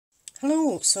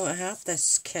Hello, so I have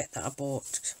this kit that I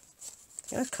bought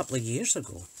a couple of years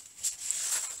ago.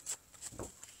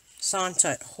 Santa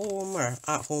at Home, or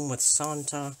At Home with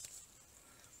Santa.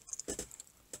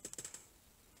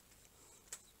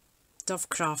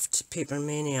 Dovecraft Paper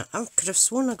Mania. I could have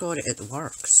sworn I got it at the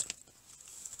Works.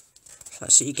 So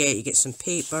that's what you get. You get some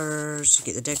papers,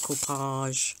 you get the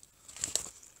decoupage.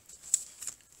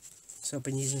 So I've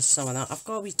been using some of that. I've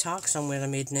got a wee tag somewhere I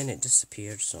made and then it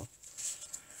disappeared, so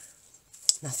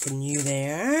nothing new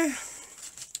there.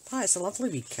 But it's a lovely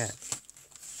wee kit.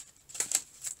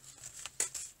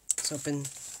 So I've been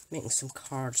making some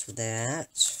cards with that.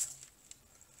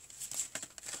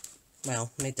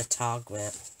 Well, made the tag with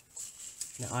it.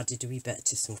 And I added a wee bit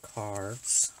to some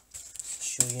cards. I'll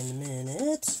show you in a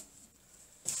minute.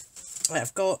 Right,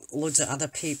 I've got loads of other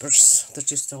papers. They're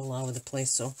just all over the place.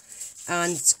 So,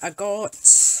 and I got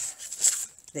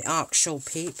the actual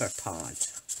paper pad.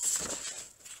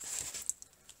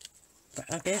 But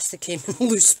I guess they came in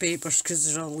loose papers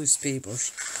because they're all loose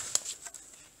papers.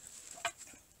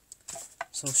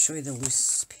 So I'll show you the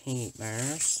loose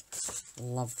papers.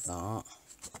 Love that.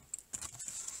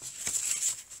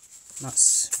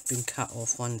 That's been cut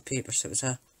off one paper, so it was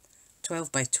a 12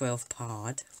 by 12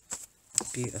 pad.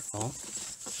 Beautiful.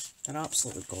 They're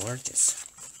absolutely gorgeous.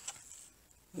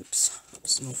 Oops,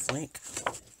 snowflake.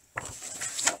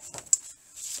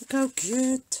 Look how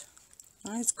cute.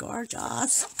 That's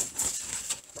gorgeous.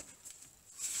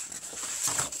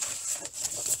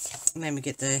 And then we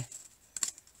get the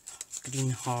green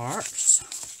hearts.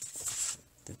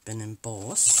 They've been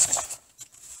embossed.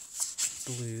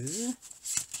 Blue.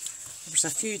 There's a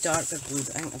few darker blue,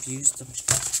 but I think I've used them.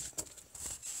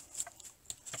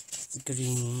 The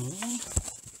green.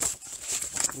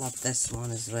 Love this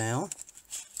one as well.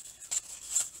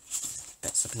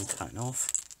 Bits have been cutting off.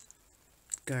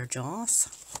 Gorgeous.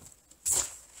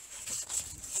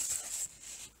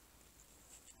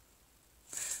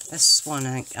 This one,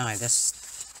 I think,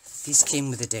 these came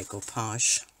with the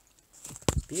decoupage.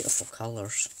 Beautiful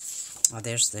colours. Oh,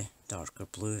 there's the darker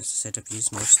blue. As I said, I've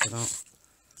used most of that.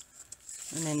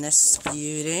 And then this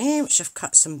beauty, which I've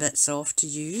cut some bits off to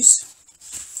use.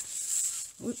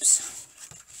 Whoops.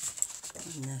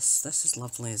 And this is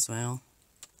lovely as well.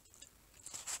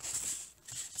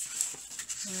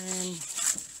 And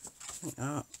I think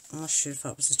that, I'm not sure if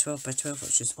that was a 12 by 12, it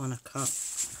was just one I cut.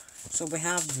 So we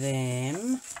have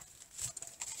them.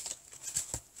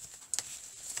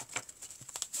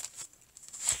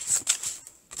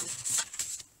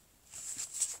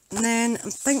 And then I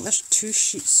think there's two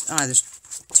sheets. There's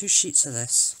two sheets of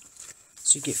this.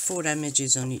 So you get 4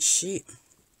 images on each sheet.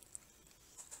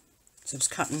 So I was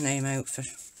cutting them out for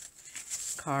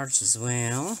cards as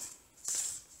well.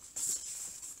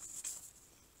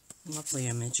 Lovely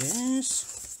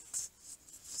images.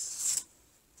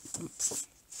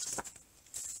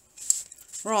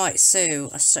 Right, so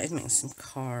I started making some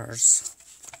cards.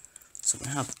 So we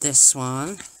have this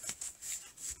one.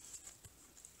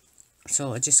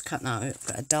 So I just cut that out. I've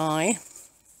got a die.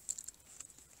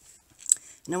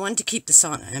 And I wanted to keep the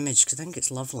Santa image because I think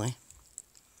it's lovely.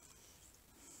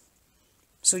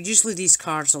 So usually these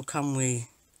cards will come with,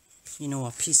 you know,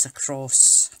 a piece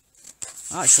across.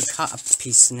 I actually cut a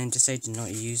piece and then decided not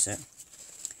to use it.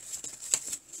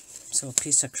 So a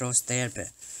piece across there, but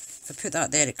if I put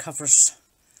that there it covers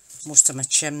most of my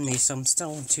chimney, so I'm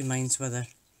still in two minds whether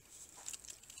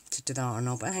to do that or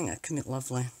not, but I think that came out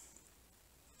lovely.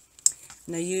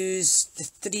 And I used the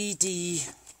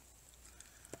 3D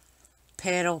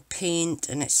Pearl paint,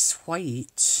 and it's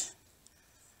white.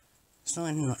 There's not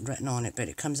anything written on it, but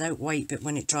it comes out white, but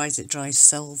when it dries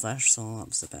silver, so that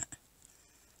was a bit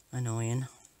annoying.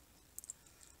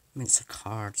 I mean, it's a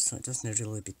card, so it doesn't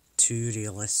really be too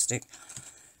realistic.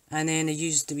 And then I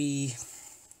used the wee...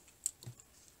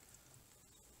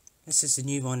 This is the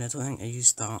new one, I don't think I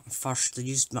used that first. I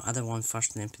used my other one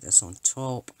first and then put this on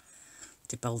top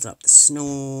to build up the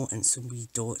snow and some wee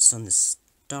dots on the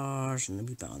stars and a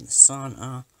wee bit on the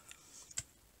Santa.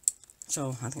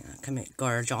 So I think that can make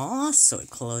gorgeous, so it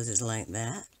closes like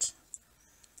that.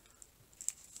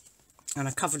 And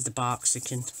I covered the back so you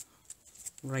can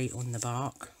write on the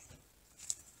back.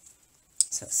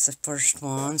 So that's the first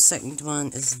one. Second one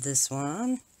is this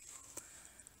one.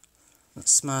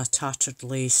 That's my tattered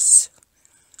lace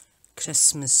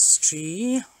Christmas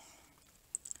tree.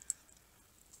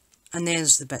 And then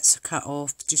there's the bits I cut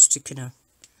off just to kind of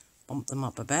bump them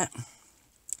up a bit.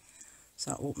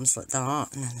 So that opens like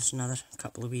that, and then there's another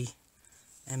couple of wee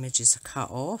images I cut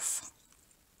off.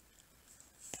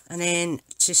 And then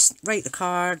to write the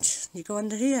card, you go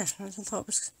under here. I thought it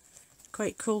was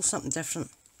quite cool, something different.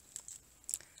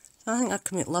 I think that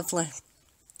came out lovely.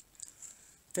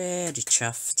 Very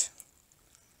chuffed.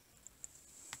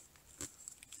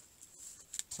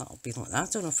 That'll be like that.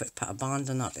 I don't know if it put a band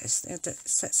on that, but it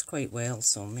sits quite well,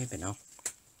 so maybe not.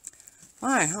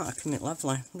 Aye, that came out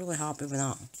lovely. Really happy with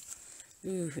that.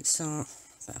 Ooh, it's a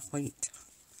bit of white.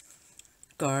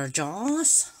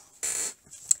 Gorgeous.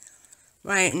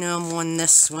 Right, now I'm on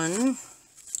this one.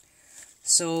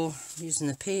 So, using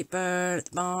the paper at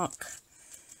the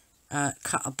back,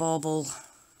 cut a bauble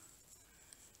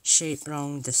shape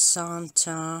round the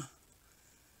Santa.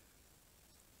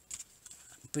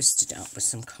 Boosted it up with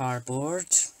some cardboard.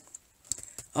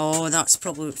 Oh, that's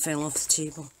probably what fell off the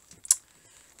table.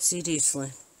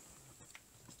 Seriously.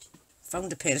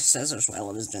 Found a pair of scissors while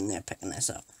I was down there picking this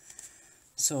up.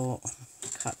 So,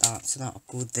 cut that, so that'll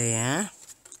go there.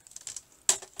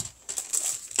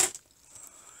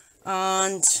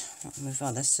 And I'll move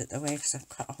all this out the way because I've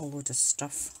cut a whole load of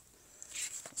stuff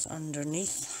that's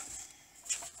underneath.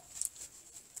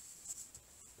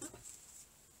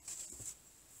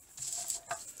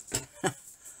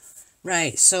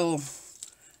 Right, so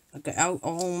I got out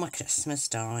all my Christmas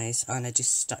dies and I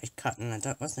just started cutting.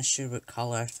 I wasn't sure what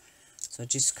colour, so I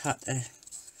just cut a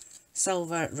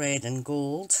silver, red and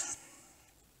gold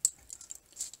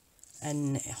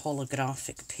in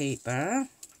holographic paper.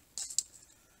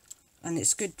 And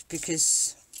it's good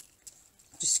because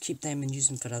I just keep them and use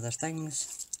them for other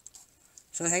things.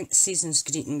 So I think Season's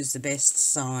Greeting was the best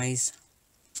size.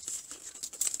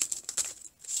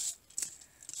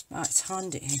 It's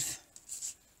handy to have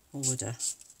a load of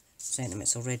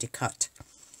sentiments already cut.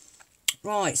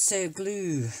 Right, so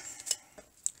glue.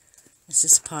 This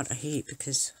is the part I hate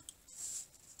because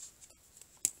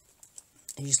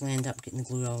I usually end up getting the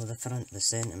glue all over the front of the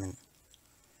sentiment.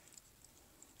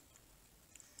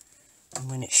 And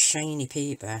when it's shiny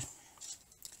paper,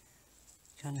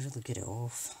 you can't really get it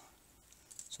off.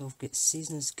 So I've got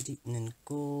Season's Greeting in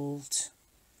gold.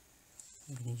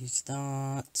 I'm going to use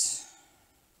that.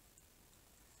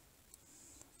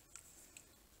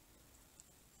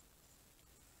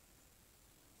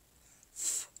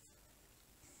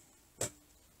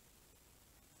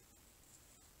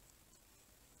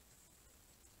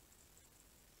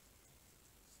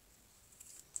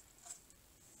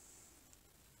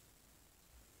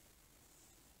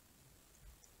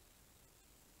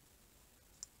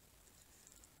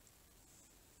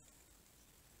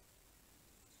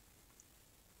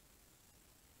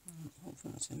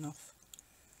 Hopefully that's enough.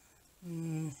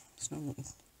 It's not looking.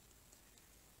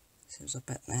 So there's a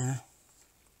bit there.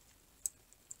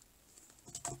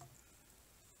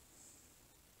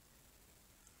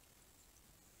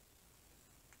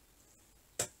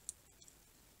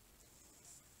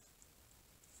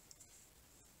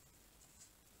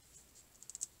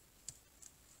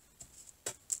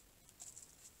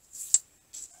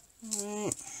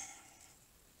 Right.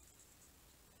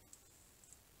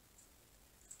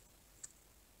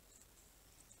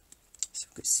 So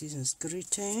I've got Season's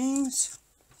Greetings.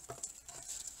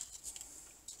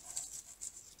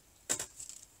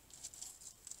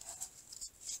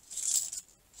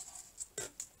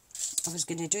 I was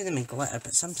going to do them in glitter,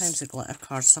 but sometimes the glitter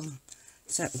cards, some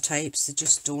certain types, they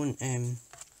just don't,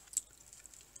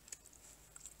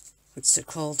 what's it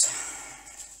called?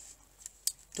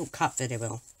 Don't cut very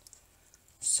well.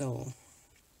 So,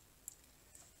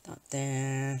 that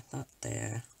there, that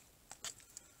there.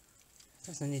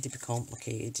 Doesn't need to be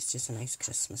complicated, it's just a nice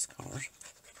Christmas card.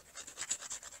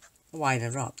 Why I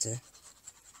wrapped the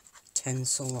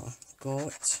tinsel that I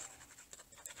got.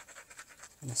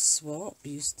 And a swap,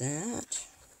 use that.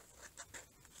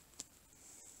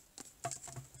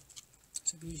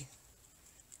 It's a wee,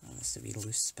 oh, that's a wee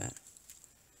loose bit.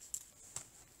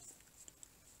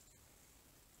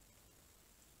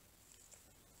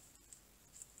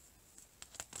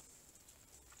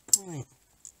 Right.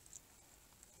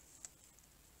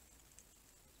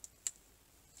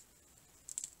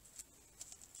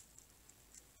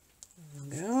 There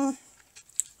we go.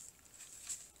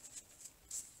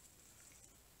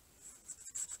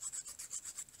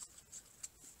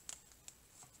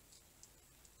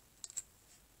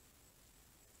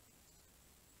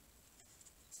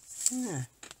 Yeah,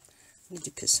 need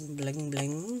to put some bling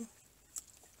bling.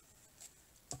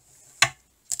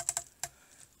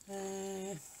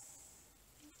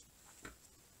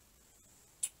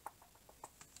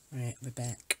 Right, we're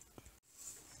back.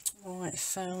 Right,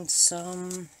 found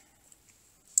some.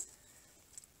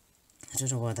 I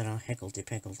don't know whether I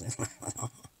higgledy-piggledy.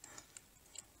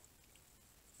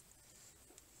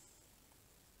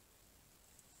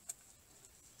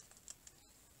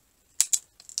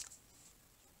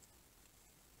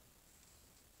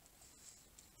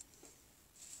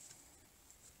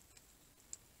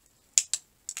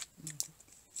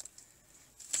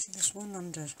 there's one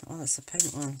under. Oh, that's a pink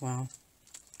one. Wow.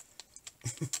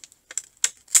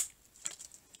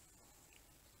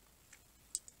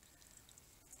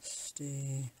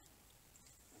 Stay.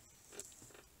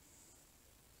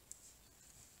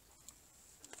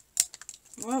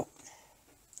 Well.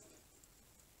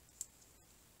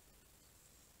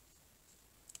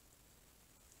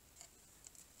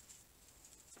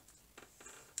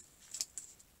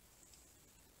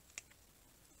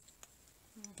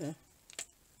 Okay.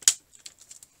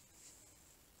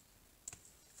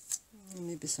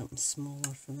 Maybe something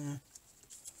smaller for there.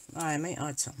 I might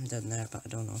add something down there, but I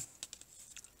don't know.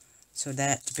 So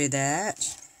that to be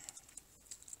that.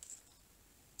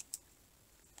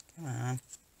 Come on.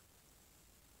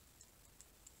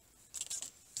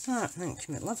 Ah, I think it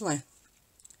came out lovely.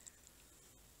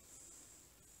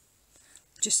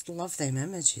 Just love them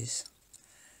images.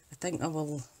 I think I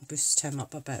will boost him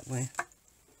up a bit with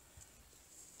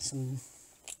some,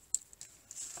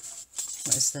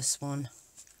 what is this one?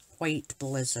 White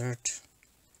Blizzard.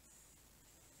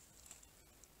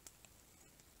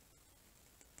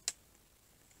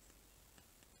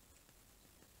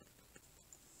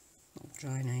 It'll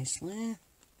dry nicely.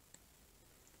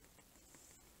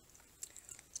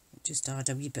 Just add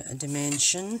a wee bit of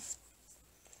dimension.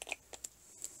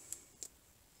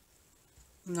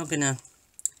 I'm not going to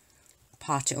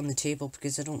pat it on the table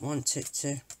because I don't want it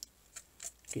to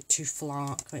get too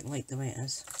flat, quite like the way it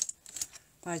is.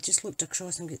 But I just looked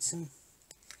across and get some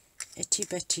itty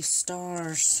bitty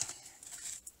stars.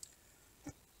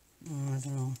 Oh, I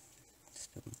don't know.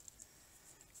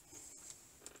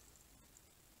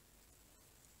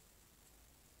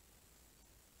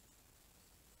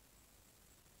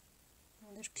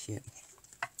 Oh, they're cute.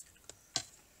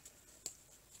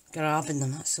 Grabbing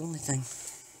them, that's the only thing.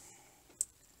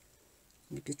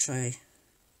 Maybe try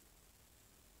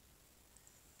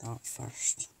that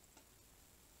first.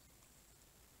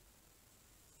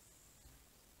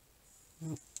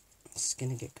 Oh, it's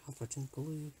going to get covered in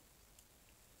glue.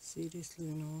 Seriously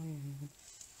annoying.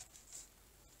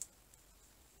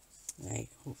 Right,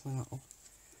 hopefully that'll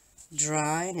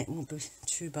dry and it won't be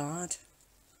too bad.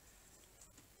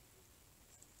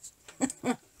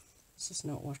 This is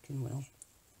not working well.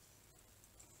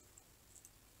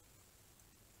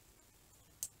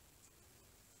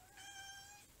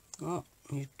 Oh,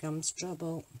 here comes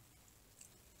trouble.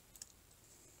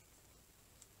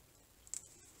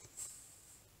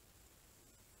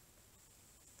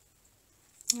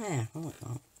 Yeah, I like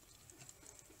that.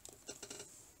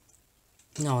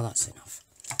 No, that's enough.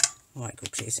 I might go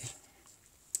crazy.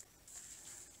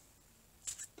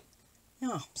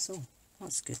 Yeah, so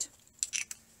that's good.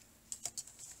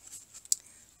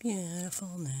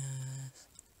 Beautifulness.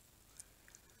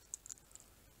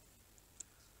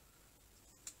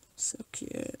 So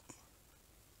cute.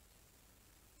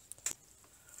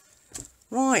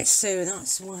 Right, so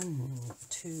that's 1,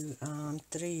 2, and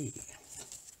 3.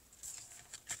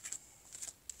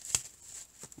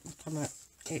 Come out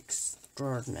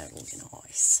extraordinarily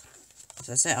nice. As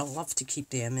I said, I love to keep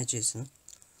the images, and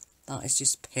that is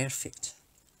just perfect.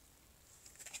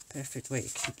 Perfect way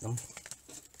to keep them.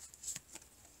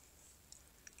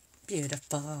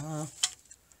 Beautiful.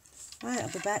 Right, I'll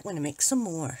be back when I make some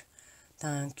more.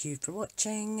 Thank you for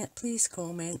watching. Please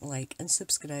comment, like and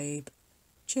subscribe.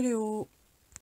 Cheerio.